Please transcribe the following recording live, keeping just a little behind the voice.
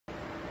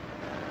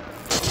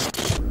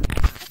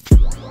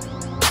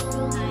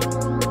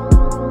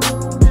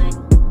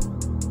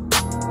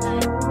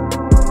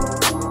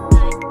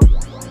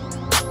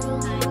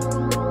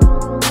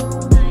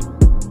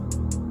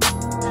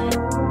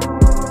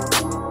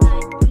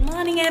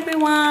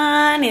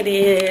everyone,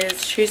 it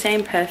is Tuesday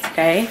and Perth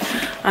Day.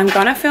 I'm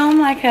gonna film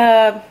like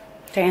a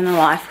day in the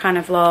life kind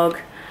of vlog,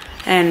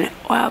 and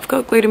wow, I've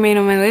got glutamine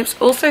on my lips.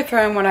 Also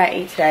throwing what I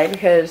eat today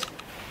because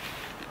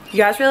you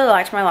guys really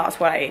liked my last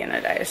what I eat in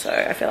a day, so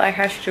I feel like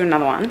I should do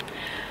another one.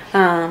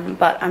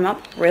 But I'm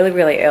up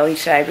really early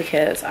today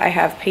because I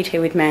have PT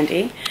with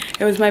Mandy.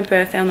 It was my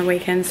birthday on the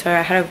weekend, so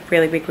I had a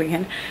really big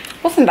weekend.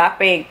 It wasn't that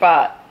big,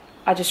 but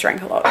I just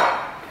drank a lot.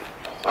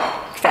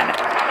 Extended.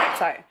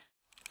 So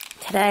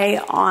today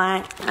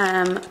I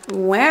am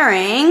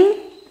wearing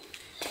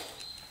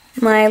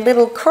my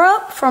little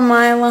crop from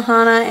my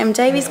Lahana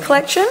emily-davies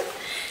collection,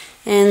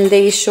 and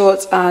these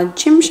shorts are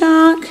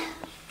Gymshark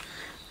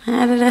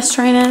Adidas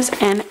trainers,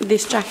 and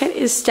this jacket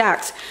is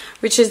Stacked,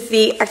 which is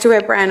the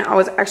activewear brand I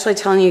was actually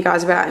telling you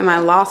guys about in my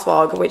last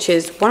vlog, which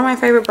is one of my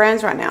favorite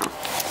brands right now.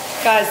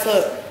 Guys,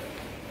 look,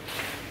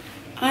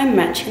 I'm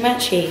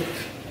matchy.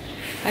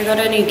 I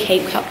got a new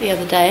Cape Cup the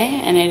other day,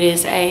 and it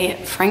is a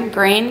Frank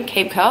Green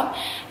Cape Cup.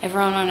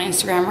 Everyone on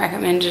Instagram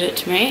recommended it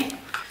to me.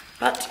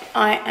 But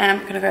I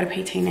am gonna go to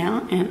PT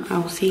now, and I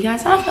will see you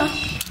guys after.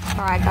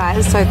 Alright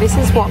guys, so this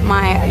is what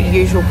my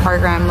usual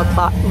program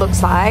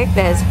looks like.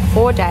 There's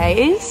 4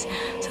 days.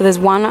 So there's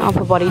one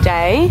upper body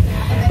day,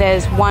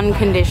 there's one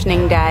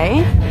conditioning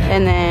day,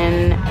 and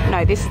then,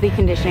 no, this is the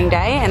conditioning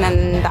day, and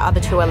then the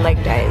other 2 are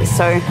leg days.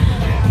 So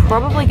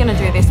probably gonna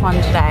do this one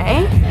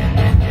today.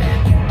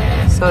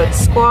 So it's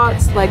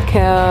squats, leg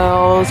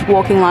curls,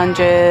 walking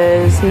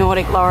lunges,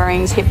 Nordic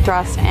lowerings, hip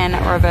thrusts, and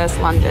reverse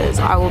lunges.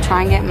 I will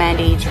try and get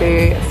Mandy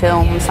to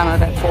film some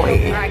of it for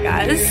you. Alright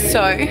guys,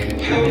 so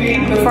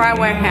before I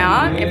work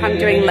out, if I'm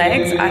doing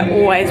legs, I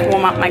always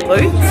warm up my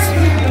glutes.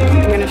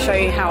 I'm going to show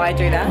you how I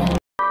do that.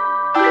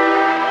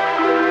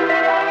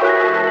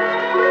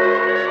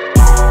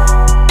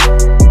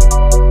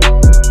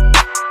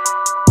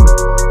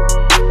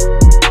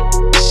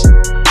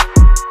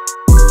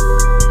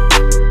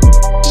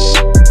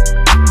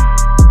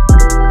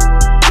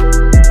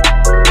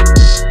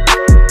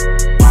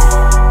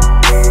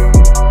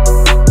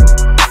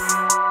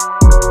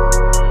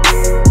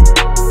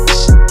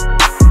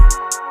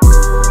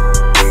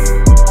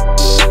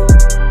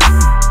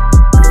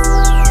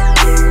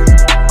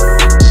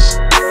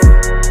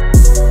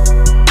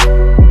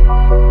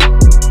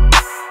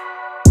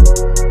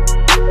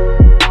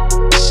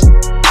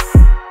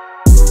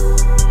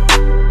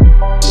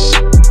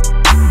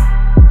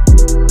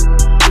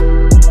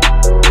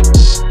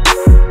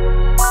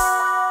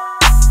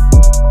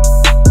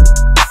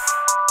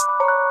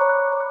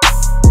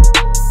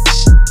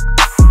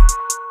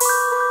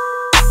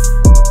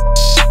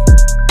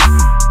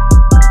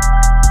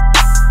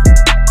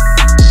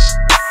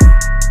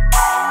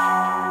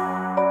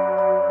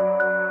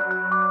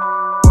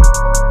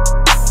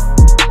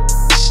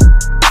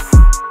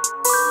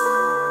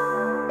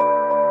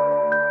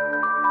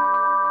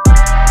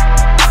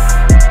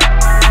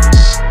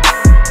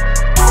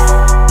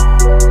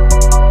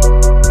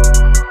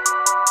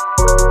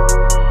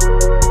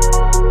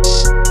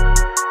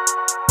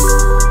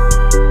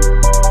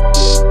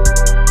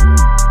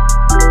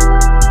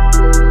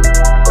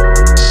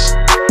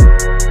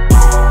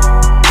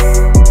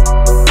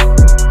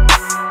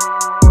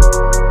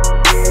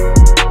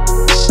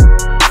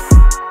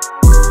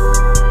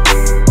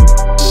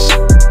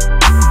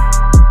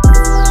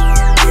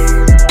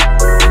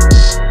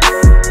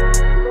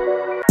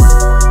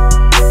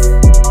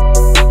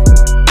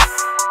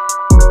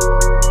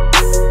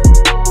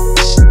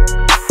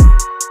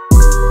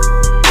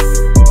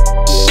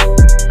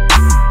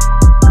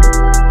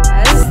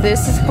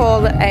 This is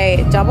called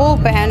a double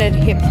banded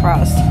hip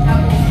thrust.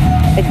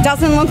 It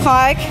doesn't look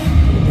like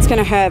it's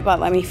gonna hurt, but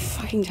let me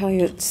fucking tell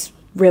you, it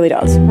really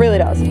does. Really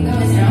does.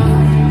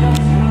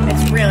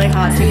 It's really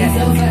hard to get,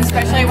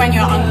 especially when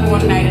you're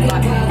uncoordinated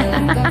like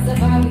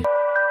that.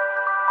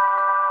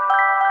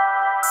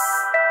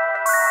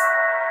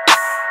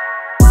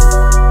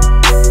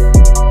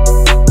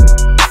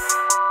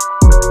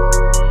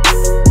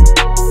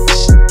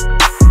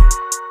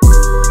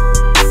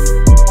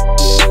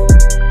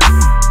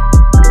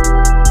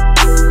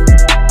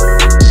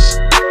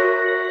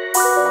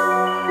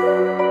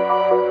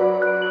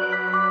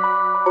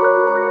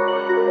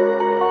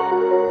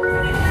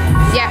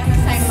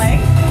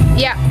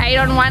 Yeah, 8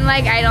 on one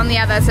leg, 8 on the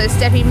other. So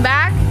stepping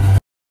back.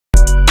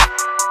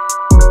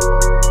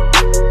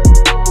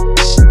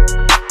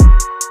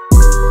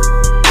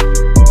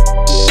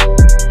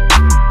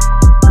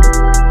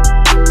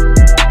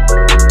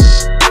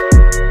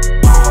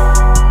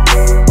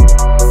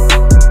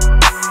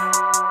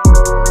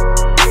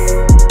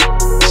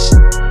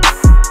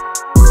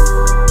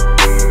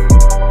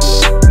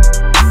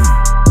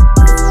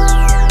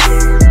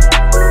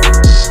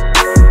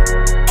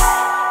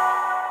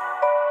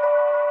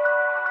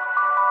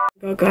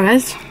 Well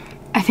guys,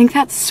 I think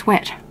that's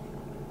sweat.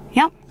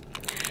 Yep,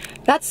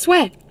 that's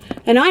sweat.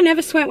 And I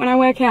never sweat when I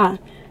work out.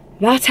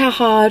 That's how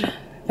hard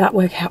that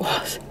workout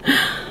was.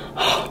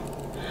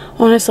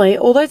 Honestly,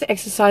 all those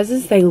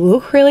exercises, they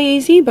look really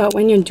easy, but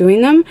when you're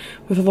doing them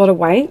with a lot of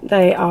weight,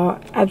 they are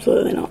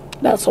absolutely not.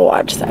 That's all I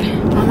have to say.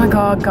 Oh my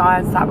god,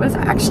 guys, that was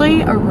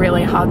actually a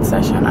really hard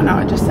session. I know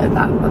I just said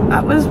that, but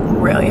that was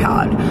really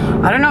hard.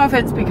 I don't know if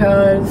it's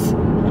because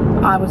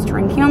I was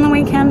drinking on the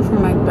weekend for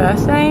my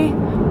birthday,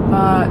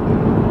 but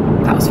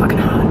that was fucking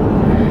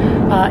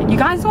hard. You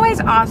guys always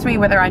ask me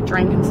whether I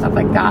drink and stuff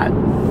like that,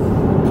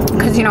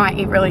 because, you know, I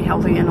eat really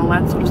healthy and all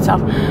that sort of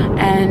stuff,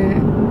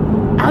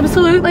 and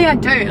absolutely I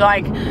do.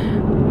 Like,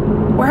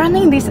 we're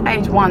only this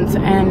age once,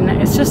 and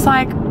it's just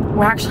like,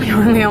 we're actually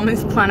only on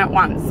this planet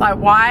once. Like,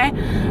 why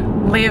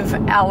live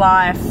our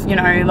life, you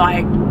know,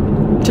 like,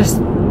 just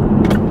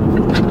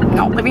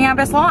not living our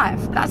best life?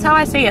 That's how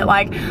I see it.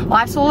 Like,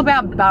 life's all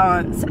about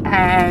balance,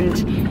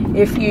 and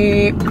if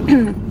you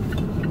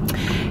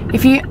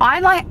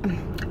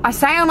I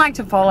say I like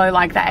to follow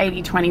like the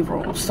 80-20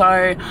 rule. So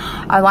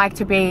I like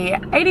to be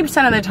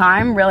 80% of the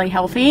time really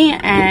healthy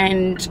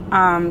and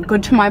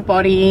good to my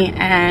body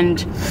and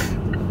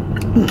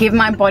give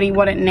my body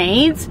what it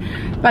needs.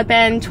 But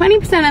then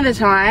 20% of the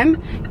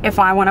time, if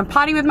I want to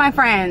party with my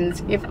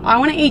friends, if I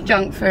want to eat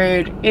junk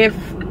food, if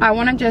I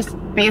want to just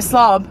be a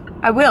slob,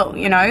 I will,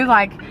 you know.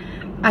 Like,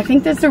 I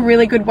think that's a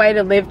really good way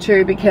to live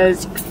too,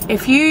 because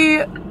if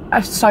you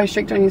are so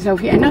strict on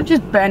yourself, you end up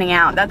just burning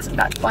out. That's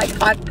like,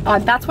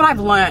 that's what I've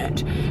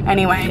learned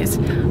anyways.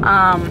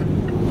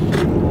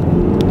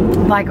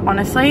 Like,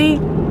 honestly,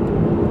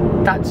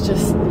 that's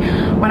just,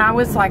 when I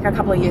was like a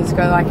couple of years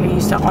ago, like, I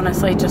used to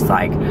honestly just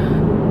like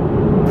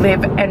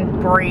live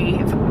and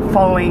breathe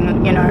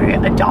following, you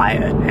know, a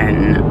diet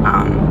and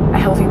a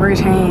healthy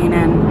routine,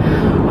 and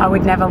I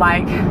would never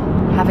like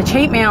have a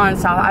cheat meal and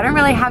stuff. I don't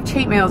really have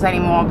cheat meals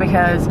anymore,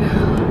 because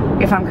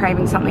if I'm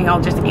craving something,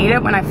 I'll just eat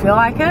it when I feel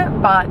like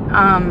it. But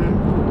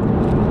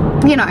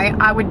you know,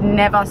 I would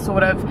never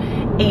sort of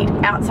eat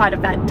outside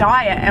of that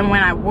diet, and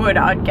when I would,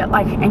 I'd get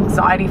like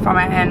anxiety from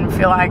it and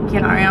feel like, you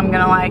know, I'm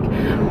gonna like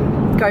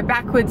go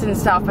backwards and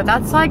stuff. But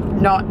that's like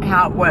not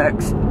how it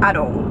works at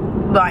all.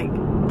 Like,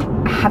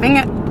 having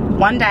it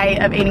one day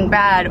of eating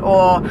bad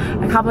or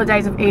a couple of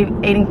days of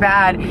eating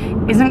bad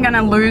isn't going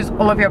to lose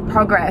all of your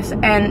progress,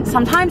 and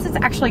sometimes it's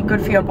actually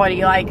good for your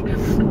body. Like,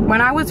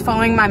 when I was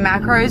following my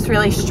macros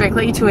really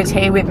strictly to a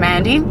T with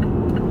Mandy,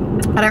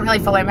 I don't really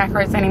follow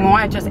macros anymore.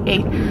 I just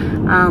eat,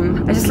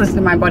 I just listen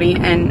to my body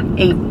and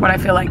eat what I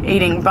feel like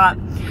eating. But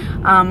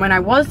when I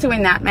was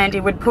doing that, Mandy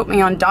would put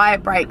me on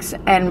diet breaks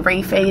and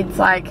refeeds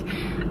like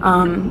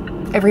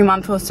every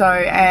month or so,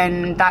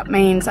 and that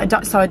means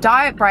so a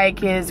diet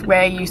break is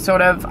where you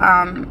sort of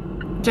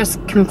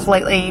just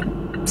completely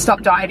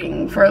stop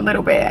dieting for a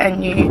little bit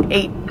and you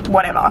eat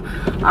whatever,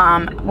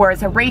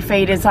 whereas a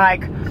refeed is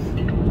like,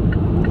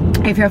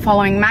 if you're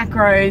following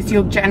macros,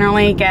 you'll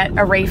generally get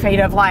a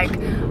refeed of like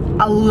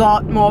a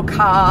lot more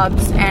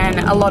carbs and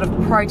a lot of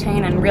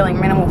protein and really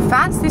minimal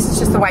fats. This is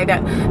just the way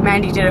that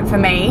Mandy did it for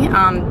me.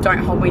 Don't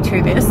hold me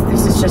to this.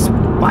 This is just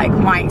like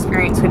my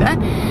experience with it.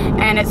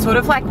 And it sort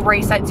of like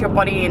resets your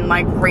body and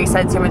like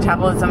resets your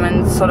metabolism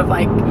and sort of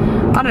like,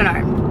 I don't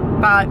know.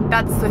 But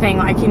that's the thing,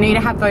 like, you need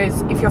to have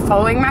those, if you're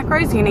following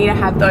macros, you need to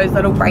have those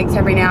little breaks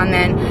every now and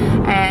then.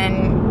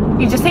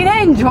 And you just need to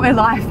enjoy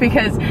life,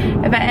 because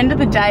at the end of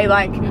the day,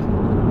 like,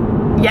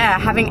 yeah,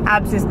 having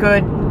abs is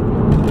good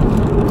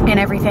and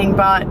everything,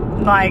 but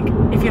like,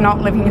 if you're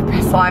not living your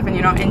best life and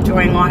you're not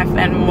enjoying life,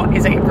 then what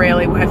is it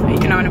really worth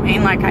it? You know what I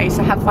mean? Like, I used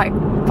to have like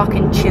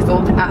fucking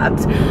chiseled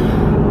abs,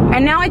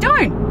 and now I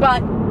don't.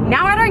 But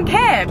now I don't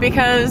care,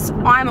 because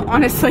I'm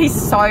honestly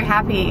so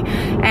happy,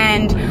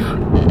 and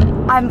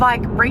I've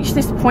like reached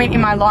this point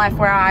in my life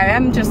where I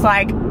am just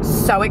like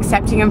so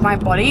accepting of my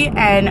body,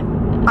 and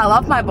I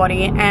love my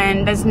body,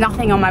 and there's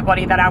nothing on my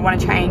body that I want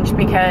to change,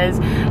 because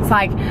it's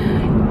like,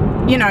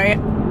 you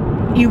know,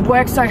 you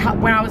work so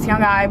hard. When I was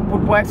younger, I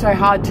would work so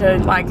hard to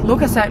like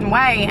look a certain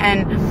way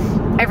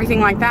and everything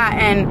like that,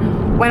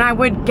 and when I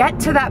would get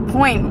to that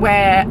point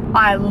where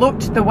I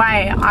looked the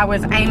way I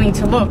was aiming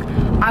to look,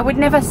 I would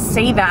never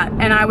see that,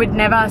 and I would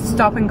never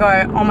stop and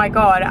go, oh my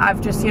god,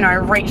 I've just, you know,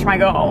 reached my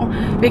goal,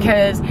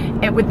 because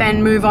it would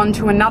then move on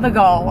to another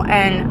goal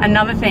and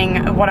another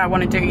thing of what I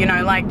want to do, you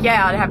know, like,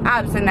 yeah, I'd have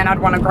abs, and then I'd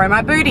want to grow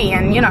my booty,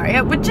 and you know,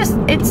 it would just,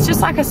 it's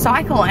just like a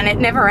cycle, and it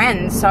never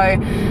ends. So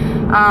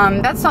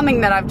that's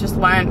something that I've just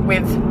learned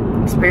with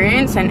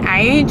experience and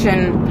age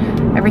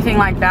and everything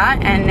like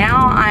that, and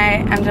now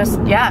I am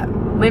just, yeah,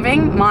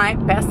 living my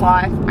best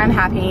life. I'm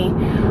happy.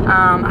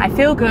 I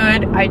feel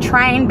good. I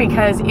train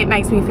because it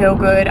makes me feel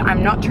good.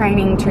 I'm not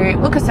training to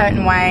look a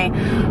certain way.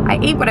 I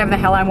eat whatever the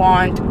hell I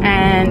want,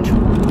 and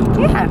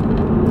yeah,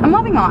 I'm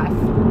loving life.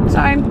 So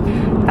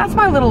that's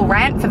my little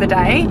rant for the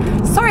day.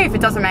 Sorry if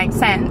it doesn't make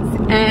sense,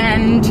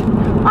 and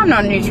I'm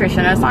not a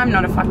nutritionist, I'm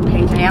not a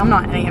fucking PT, I'm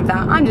not any of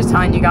that. I'm just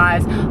telling you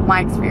guys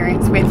my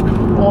experience with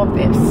all of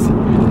this.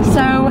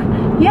 So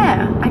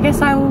yeah, I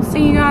guess I will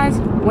see you guys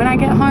when I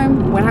get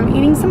home, when I'm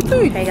eating some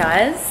food. Hey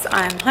guys,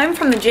 I'm home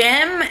from the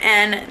gym,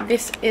 and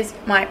this is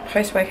my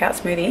post-workout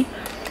smoothie.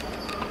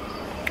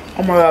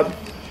 Oh my god,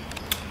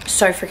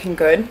 so freaking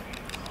good.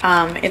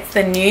 It's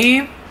the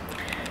new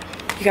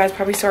You guys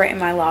probably saw it in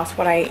my last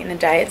what I ate in a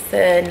day. It's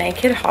the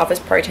Naked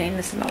Harvest protein.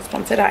 This is not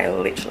sponsored. I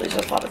literally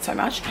just love it so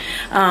much.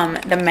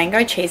 The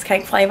mango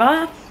cheesecake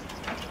flavor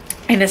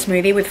in a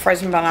smoothie with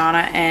frozen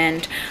banana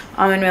and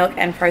almond milk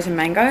and frozen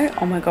mango.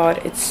 Oh my god,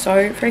 it's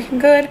so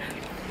freaking good.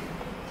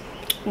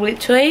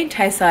 Literally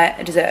tastes like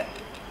a dessert.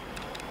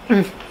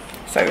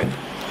 So good.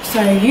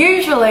 So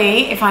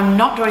usually if I'm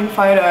not doing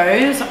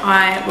photos,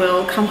 I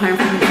will come home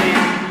from the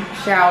gym,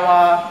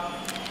 shower,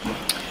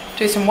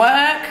 do some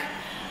work.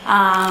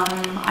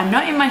 I'm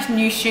not in my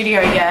new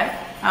studio yet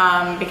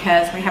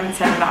because we haven't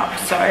set it up,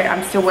 so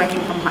I'm still working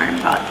from home,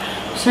 but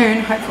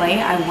soon hopefully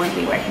I won't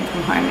be working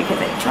from home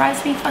because it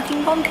drives me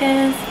fucking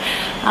bonkers.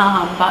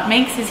 But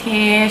Meeks is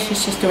here.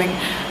 She's just doing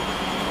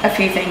a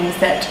few things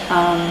that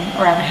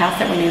around the house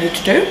that we needed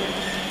to do.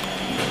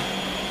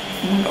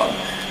 Oh my god,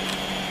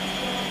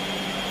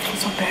 I was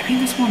so burping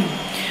this morning.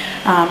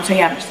 So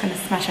yeah, I'm just going to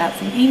smash out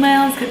some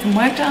emails, get some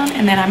work done,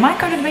 and then I might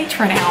go to the beach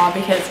for an hour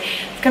because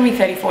it's going to be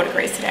 34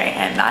 degrees today,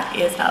 and that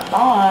is a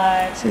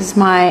lot. This is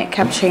my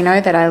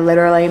cappuccino that I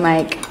literally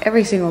make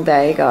every single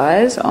day,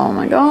 guys. Oh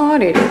my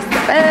god, it is the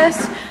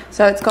best.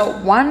 So it's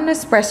got 1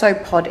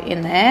 espresso pod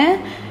in there,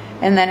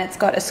 and then it's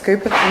got a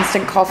scoop of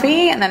instant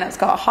coffee, and then it's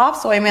got half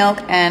soy milk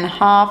and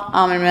half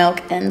almond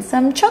milk and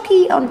some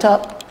chocolate on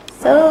top.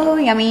 So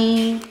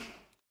yummy.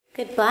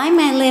 Goodbye,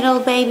 my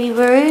little baby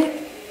boo.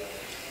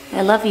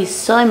 I love you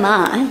so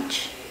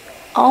much.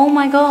 Oh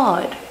my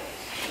god.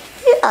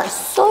 You are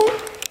so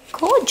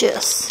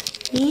gorgeous.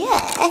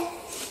 Yeah.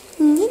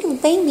 Little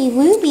baby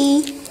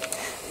Ruby.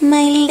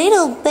 My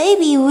little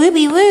baby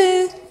Ruby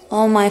Woo.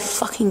 Oh my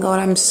fucking god,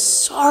 I'm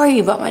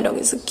sorry, but my dog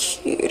is the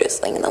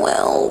cutest thing in the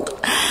world.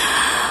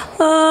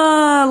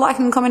 Like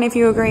and comment if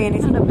you agree, and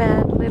it's not a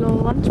bad little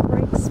lunch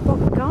break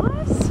spot,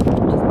 guys. Just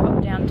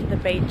pop down to the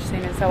beach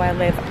soon as though I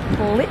live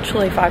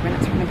literally 5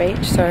 minutes from the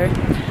beach, so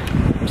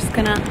I'm just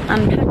gonna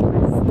unpack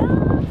my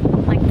stuff,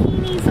 put my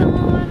bikinis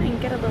on,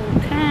 and get a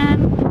little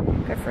tan,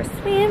 go for a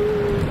swim.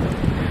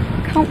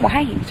 Can't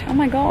wait. Oh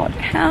my god,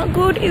 how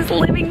good is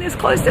living this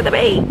close to the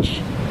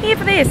beach? Here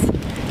for this.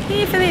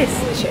 Here for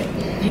this. Shit.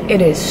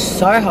 It is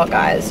so hot,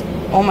 guys.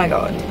 Oh my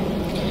god.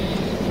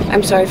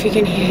 I'm sorry if you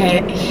can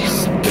hear.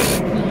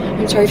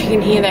 I'm sorry if you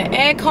can hear the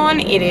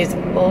aircon. It is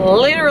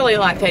literally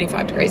like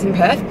 35 degrees in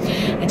Perth.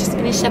 I just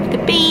finished up at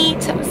the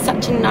beach. It was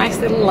such a nice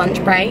little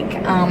lunch break.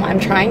 I'm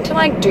trying to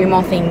like do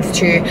more things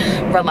to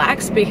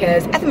relax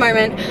because at the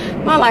moment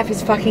my life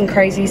is fucking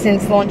crazy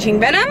since launching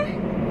Venom,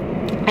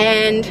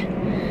 and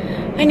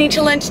I need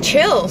to learn to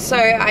chill. So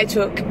I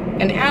took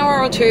an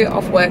hour or two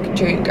off work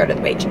to go to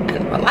the beach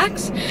and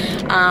relax.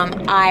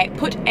 I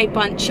put a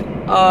bunch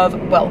of,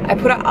 well, I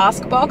put an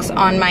ask box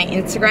on my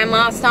Instagram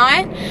last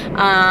night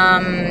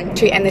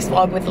to end this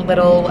vlog with a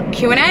little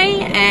Q&A,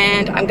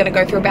 and I'm gonna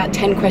go through about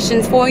 10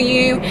 questions for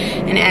you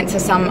and answer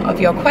some of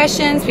your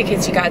questions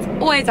because you guys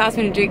always ask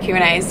me to do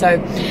Q&A, so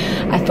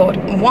I thought,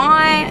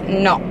 why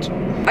not?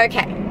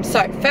 Okay,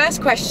 so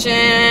first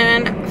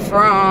question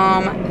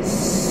from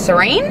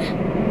Serene.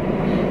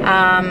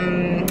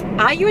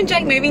 Are you and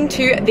Jake moving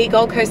to the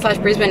Gold Coast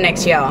 / Brisbane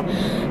next year?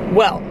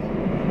 Well,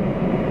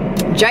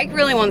 Jake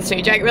really wants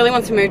to. Jake really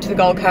wants to move to the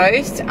Gold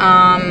Coast.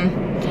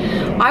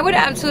 I would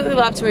absolutely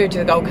love to move to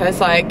the Gold Coast.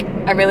 Like,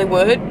 I really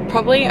would.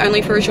 Probably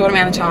only for a short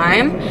amount of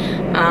time.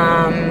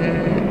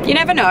 You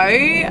never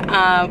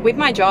know. With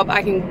my job,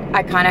 I kind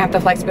of have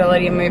the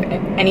flexibility to move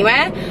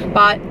anywhere.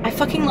 But I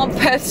fucking love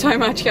Perth so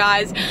much,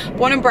 guys.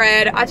 Born and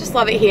bred. I just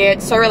love it here.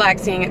 It's so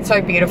relaxing. It's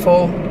so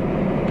beautiful.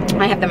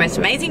 I have the most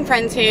amazing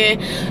friends here,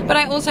 but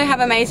I also have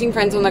amazing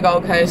friends on the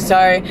Gold Coast,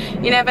 so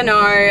you never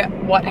know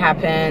what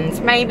happens.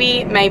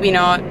 Maybe, maybe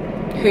not.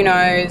 Who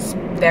knows?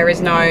 There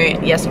is no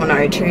yes or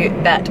no to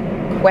that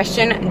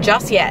question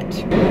just yet.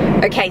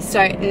 Okay,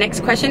 so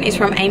next question is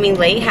from Amy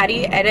Lee. How do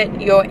you edit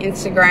your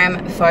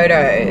Instagram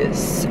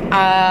photos?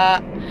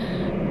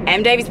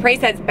 Davies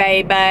presets,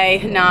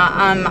 baby.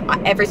 Nah,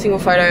 every single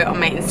photo on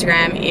my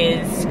Instagram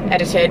is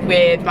edited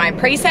with my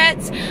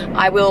presets.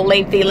 I will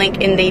leave the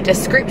link in the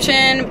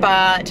description,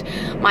 but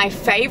my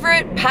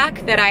favorite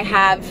pack that I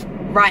have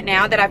right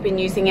now that I've been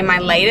using in my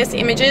latest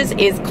images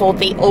is called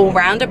the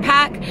All-Rounder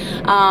pack.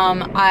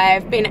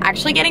 I've been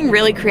actually getting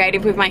really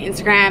creative with my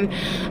Instagram.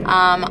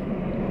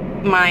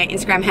 My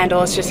Instagram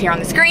handle is just here on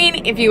the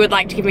screen if you would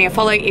like to give me a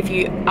follow if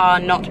you are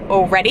not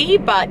already.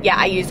 But yeah,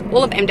 I use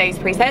all of Davies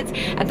presets.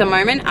 At the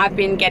moment, I've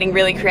been getting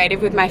really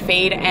creative with my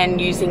feed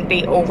and using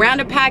the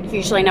All-Rounder pack,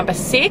 usually number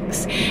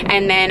 6,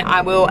 and then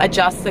I will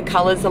adjust the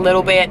colors a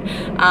little bit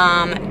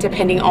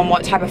depending on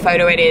what type of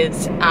photo it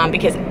is,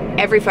 because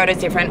every photo is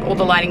different, all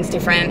the lighting's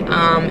different,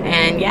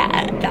 and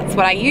yeah, that's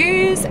what I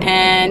use.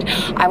 And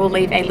I will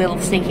leave a little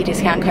sneaky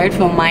discount code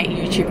for my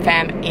YouTube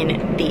fam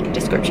in the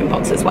description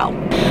box as well.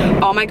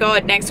 Oh my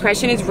god, next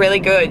question is really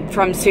good,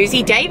 from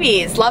Susie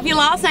Davies. Love your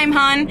last name,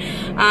 hun.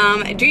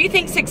 Do you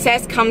think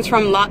success comes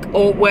from luck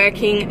or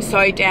working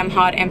so damn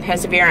hard and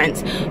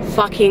perseverance?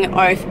 Fucking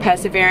oath,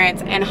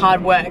 perseverance and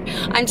hard work.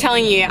 I'm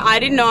telling you, I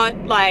did not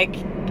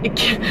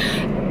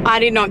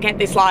get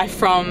this life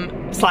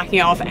from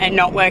slacking off and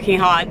not working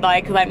hard.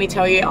 Like, let me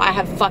tell you, I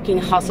have fucking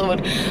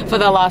hustled for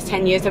the last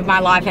 10 years of my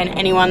life, and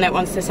anyone that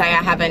wants to say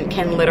I haven't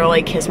can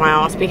literally kiss my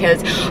ass,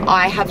 because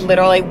I have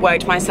literally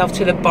worked myself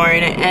to the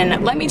bone,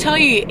 and let me tell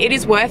you, it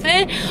is worth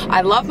it.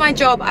 I love my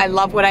job, I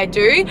love what I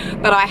do,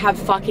 but I have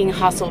fucking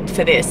hustled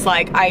for this.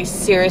 Like, I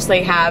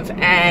seriously have,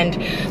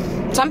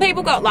 and some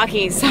people got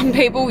lucky, some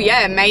people,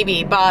 yeah,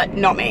 maybe, but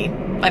not me,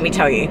 let me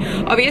tell you.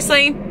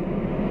 Obviously,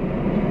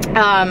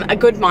 a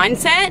good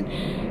mindset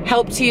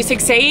helps you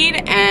succeed,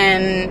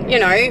 and you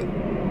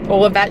know,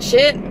 all of that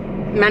shit,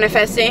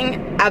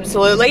 manifesting,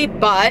 absolutely,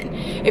 but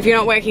if you're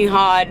not working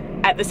hard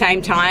at the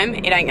same time,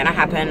 it ain't gonna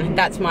happen.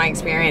 That's my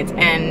experience,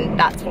 and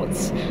that's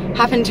what's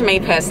happened to me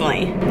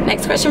personally.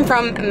 Next question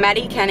from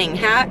Maddie Canning.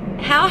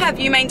 How have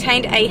you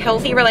maintained a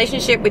healthy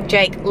relationship with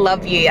Jake?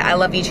 Love you. I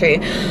love you too.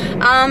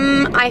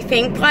 I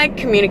think like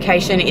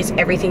communication is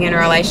everything in a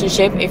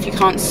relationship. If you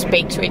can't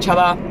speak to each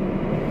other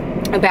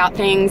about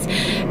things,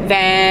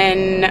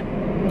 then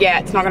yeah,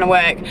 it's not gonna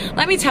work.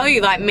 Let me tell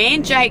you, like, me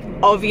and Jake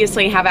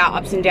obviously have our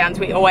ups and downs.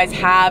 We always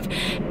have.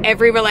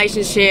 Every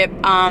relationship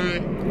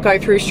go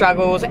through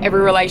struggles.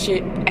 Every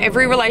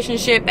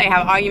relationship they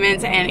have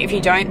arguments, and if you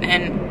don't,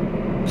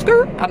 then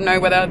screw. I don't know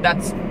whether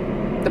that's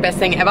the best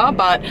thing ever,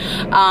 but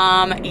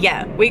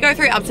yeah, we go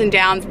through ups and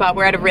downs, but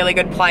we're at a really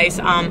good place.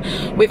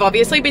 We've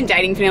obviously been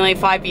dating for nearly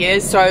 5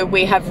 years, so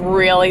we have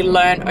really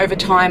learned over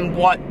time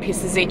what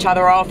pisses each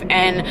other off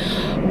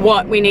and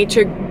what we need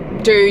to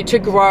do to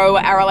grow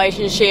our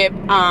relationship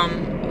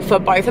for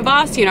both of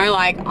us. You know,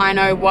 like, I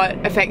know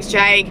what affects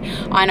Jake,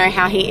 I know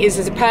how he is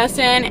as a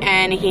person,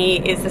 and he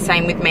is the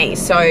same with me.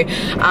 So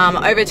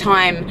over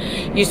time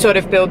you sort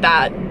of build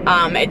that.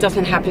 It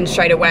doesn't happen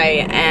straight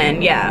away,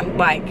 and yeah,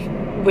 like,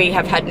 we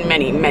have had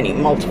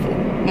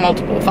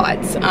multiple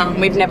fights.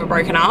 We've never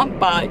broken up,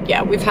 but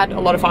yeah, we've had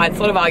a lot of fights,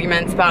 a lot of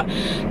arguments. But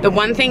the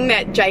one thing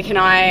that Jake and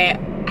I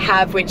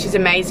have, which is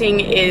amazing,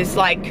 is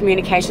like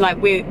communication.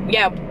 Like, we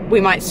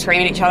might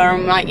scream at each other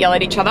and we might yell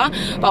at each other,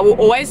 but we'll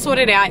always sort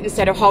it out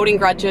instead of holding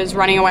grudges,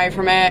 running away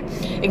from it,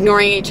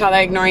 ignoring each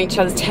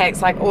other's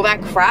texts, like all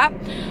that crap.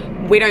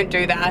 We don't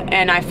do that,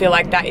 and I feel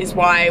like that is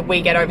why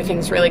we get over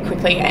things really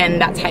quickly,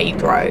 and that's how you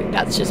grow.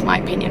 That's just my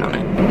opinion on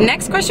it.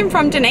 Next question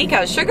from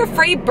Danica.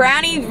 Sugar-free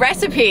brownie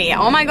recipe.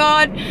 Oh my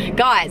god,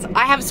 guys,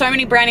 I have so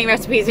many brownie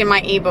recipes in my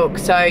ebook,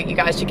 so you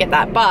guys should get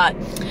that. But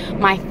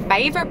my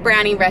favorite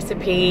brownie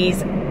recipe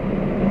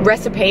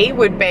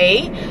would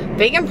be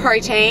vegan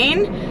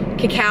protein,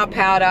 cacao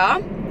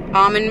powder,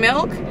 almond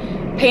milk,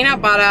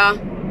 peanut butter,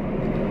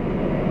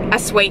 a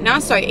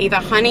sweetener, so either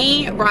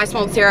honey, rice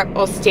malt syrup,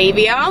 or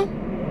stevia,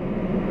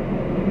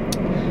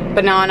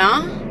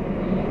 banana,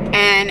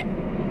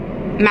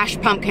 and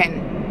mashed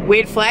pumpkin.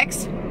 Weird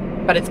flex,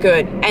 but it's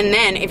good. And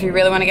then if you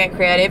really want to get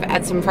creative,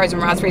 add some frozen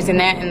raspberries in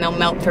there and they'll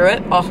melt through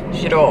it. Oh,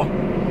 j'adore.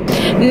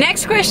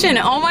 Next question.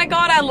 Oh my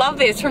god, I love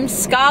this, from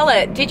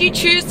Scarlett. Did you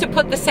choose to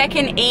put the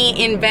second E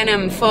in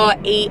Venom for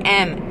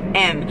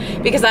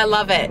EMM? Because I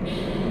love it.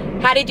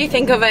 How did you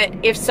think of it,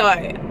 if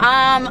so?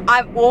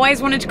 I've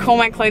always wanted to call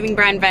my clothing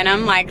brand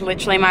Venom, like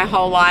literally my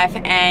whole life,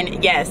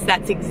 and yes,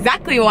 that's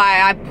exactly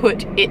why I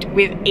put it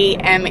with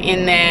EM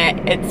in there.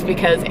 It's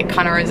because it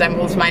kind of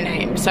resembles my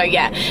name. So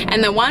yeah,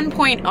 and the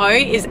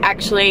 1.0 is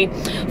actually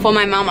for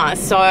my mama.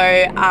 So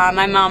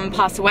my mum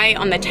passed away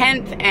on the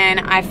 10th,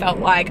 and I felt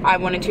like I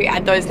wanted to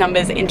add those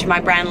numbers into my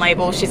brand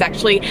label. She's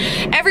actually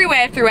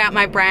everywhere throughout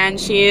my brand.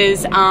 She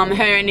is,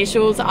 her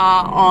initials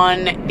are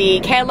on the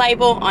care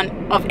label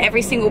of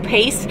every single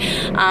piece,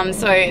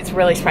 so it's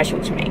really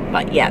special to me.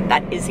 But yeah,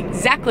 that is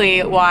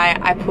exactly why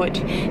I put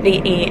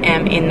the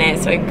EM in there.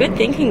 So good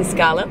thinking,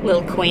 Scarlett,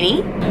 little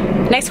queenie.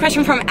 Next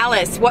question from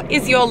Alice. What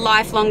is your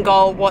lifelong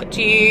goal? What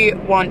do you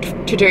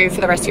want to do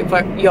for the rest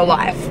of your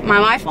life? My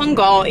lifelong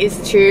goal is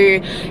to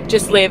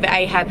just live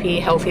a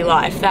happy, healthy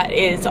life. That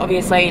is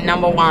obviously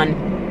number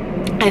one.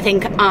 I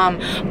think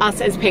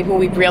us as people,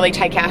 we really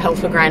take our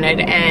health for granted,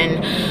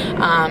 and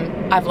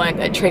I've learned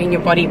that treating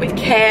your body with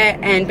care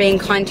and being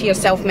kind to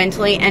yourself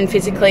mentally and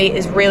physically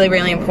is really,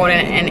 really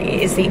important, and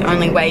it is the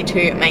only way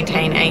to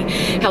maintain a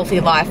healthy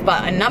life.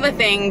 But another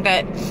thing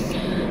that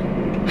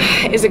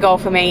is a goal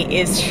for me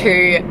is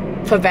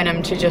for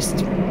Venom to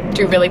just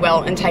do really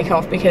well and take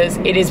off, because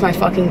it is my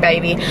fucking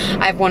baby.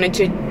 I've wanted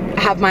to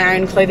have my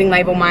own clothing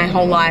label my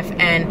whole life,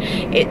 and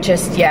it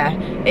just, yeah,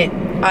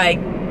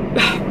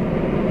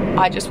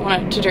 I just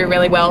want it to do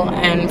really well,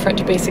 and for it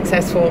to be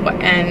successful,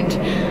 and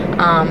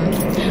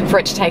for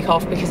it to take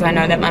off, because I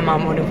know that my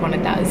mum would have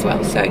wanted that as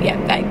well. So yeah,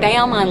 they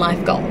are my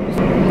life goals.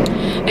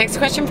 Next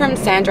question from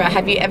Sandra.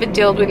 Have you ever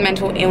dealt with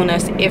mental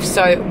illness? If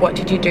so, what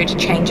did you do to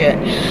change it?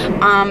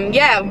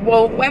 Yeah,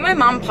 well, when my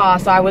mum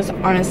passed, I was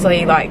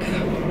honestly like,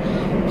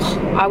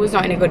 I was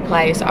not in a good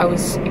place. I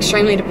was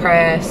extremely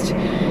depressed,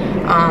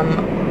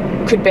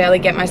 could barely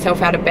get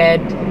myself out of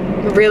bed,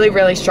 really,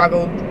 really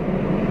struggled.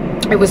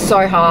 It was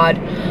so hard.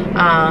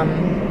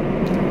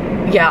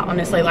 Yeah,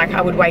 honestly, like,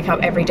 I would wake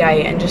up every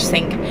day and just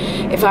think,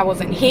 if I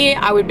wasn't here,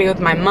 I would be with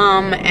my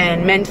mum,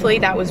 and mentally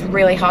that was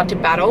really hard to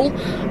battle.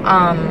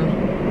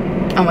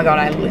 Oh my god,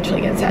 I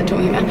literally get sad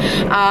talking about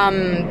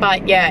it.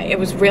 But yeah, it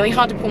was really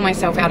hard to pull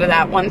myself out of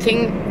that. One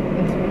thing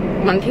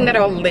that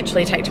I'll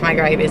literally take to my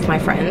grave is my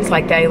friends.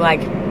 Like, they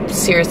like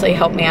seriously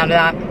helped me out of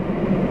that,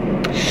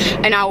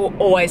 and I will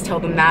always tell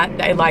them that.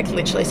 They like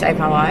literally saved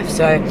my life.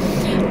 So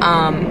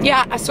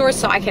yeah, I saw a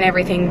psych and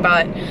everything,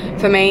 but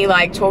for me,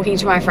 like, talking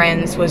to my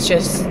friends was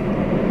just,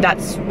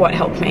 that's what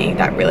helped me.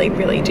 That really,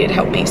 really did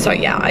help me. So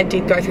yeah, I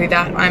did go through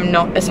that. I'm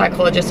not a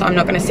psychologist, so I'm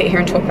not going to sit here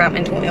and talk about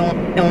mental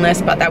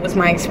illness, but that was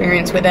my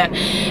experience with it,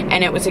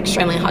 and it was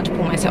extremely hard to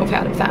pull myself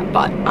out of that.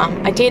 But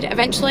I did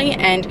eventually,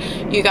 and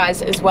you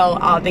guys as well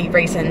are the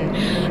reason,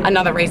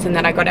 another reason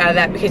that I got out of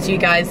that, because you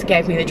guys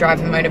gave me the drive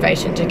and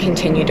motivation to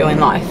continue doing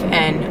life,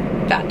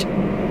 and that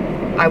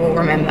I will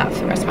remember that for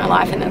the rest of my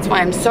life. And that's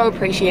why I'm so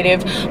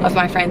appreciative of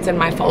my friends and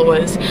my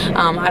followers.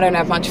 I don't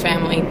have much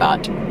family,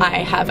 but I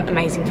have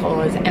amazing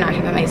followers and I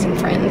have amazing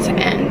friends,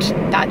 and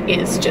that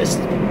is just,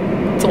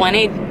 it's all I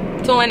need.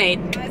 It's all I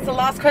need. Guys, the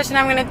last question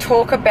I'm going to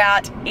talk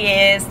about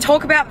is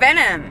talk about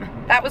Venom.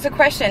 That was a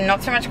question,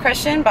 not so much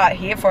question, but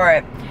here for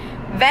it.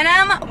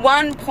 Venom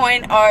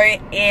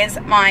 1.0 is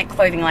my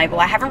clothing label.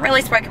 I haven't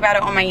really spoke about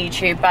it on my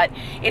YouTube, but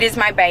it is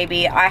my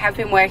baby. I have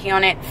been working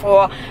on it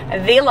for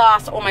the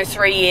last almost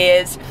 3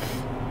 years.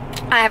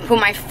 I have put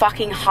my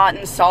fucking heart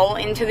and soul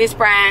into this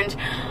brand,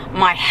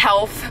 my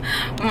health,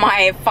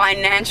 my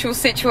financial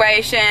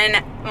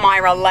situation, my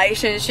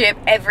relationship,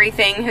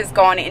 everything has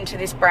gone into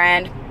this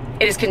brand.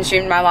 It has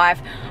consumed my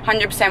life,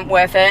 100%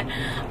 worth it.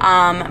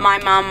 My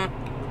mum,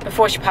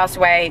 before she passed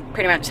away,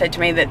 pretty much said to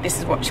me that this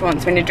is what she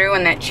wants me to do,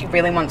 and that she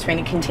really wants me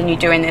to continue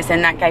doing this,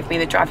 and that gave me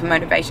the drive and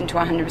motivation to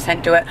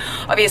 100% do it.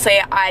 Obviously,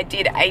 I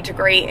did a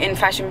degree in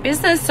fashion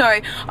business, so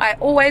I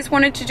always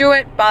wanted to do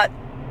it, but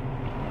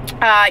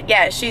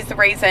yeah, she's the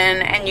reason,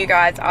 and you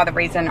guys are the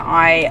reason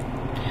I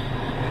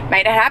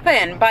made it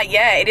happen. But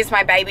yeah, it is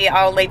my baby.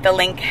 I'll leave the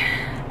link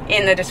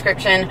in the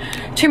description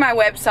to my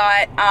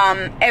website.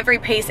 Every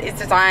piece is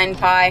designed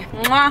by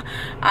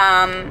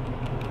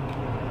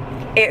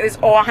it was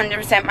all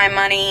 100% my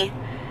money.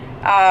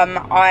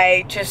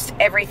 I just,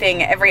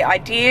 everything, every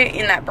idea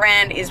in that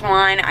brand is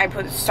mine. I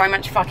put so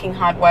much fucking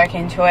hard work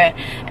into it,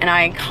 and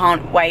I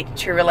can't wait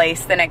to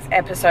release the next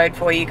episode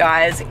for you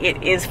guys.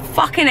 It is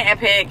fucking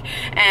epic,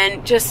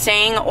 and just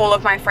seeing all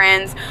of my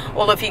friends,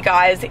 all of you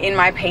guys in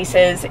my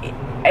pieces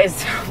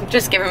is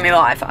just giving me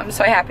life. I'm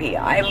so happy.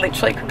 I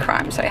literally could cry.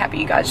 I'm so happy.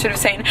 You guys should have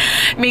seen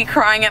me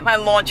crying at my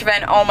launch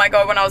event. Oh my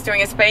god, when I was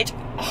doing a speech.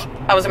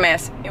 Oh, I was a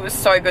mess. It was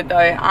so good though.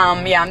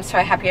 Yeah, I'm so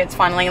happy it's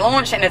finally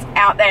launched and it's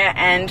out there,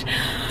 and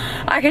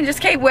I can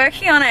just keep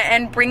working on it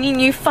and bringing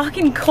you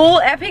fucking cool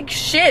epic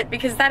shit,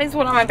 because that is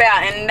what I'm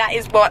about, and that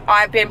is what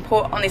I've been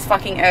put on this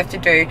fucking earth to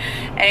do.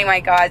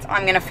 Anyway guys,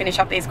 I'm gonna finish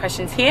up these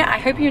questions here. I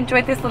hope you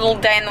enjoyed this little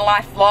day in the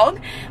life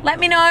vlog. Let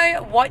me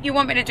know what you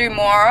want me to do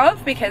more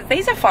of, because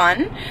these are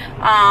fun.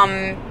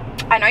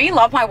 I know you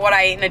love my what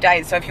I eat in a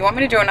day, so if you want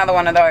me to do another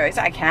one of those,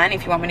 I can.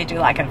 If you want me to do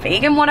like a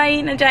vegan what I eat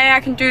in a day, I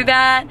can do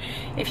that.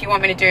 If you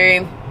want me to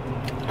do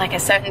like a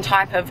certain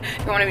type of,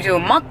 if you want me to do a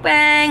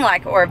mukbang,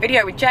 like, or a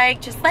video with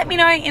Jake, just let me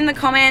know in the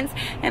comments,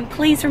 and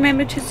please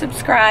remember to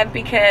subscribe,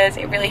 because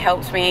it really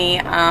helps me.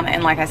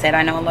 And like I said,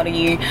 I know a lot of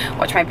you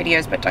watch my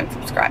videos but don't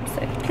subscribe,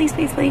 so please,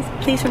 please, please,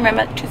 please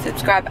remember to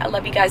subscribe. I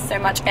love you guys so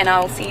much, and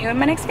I'll see you in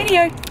my next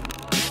video.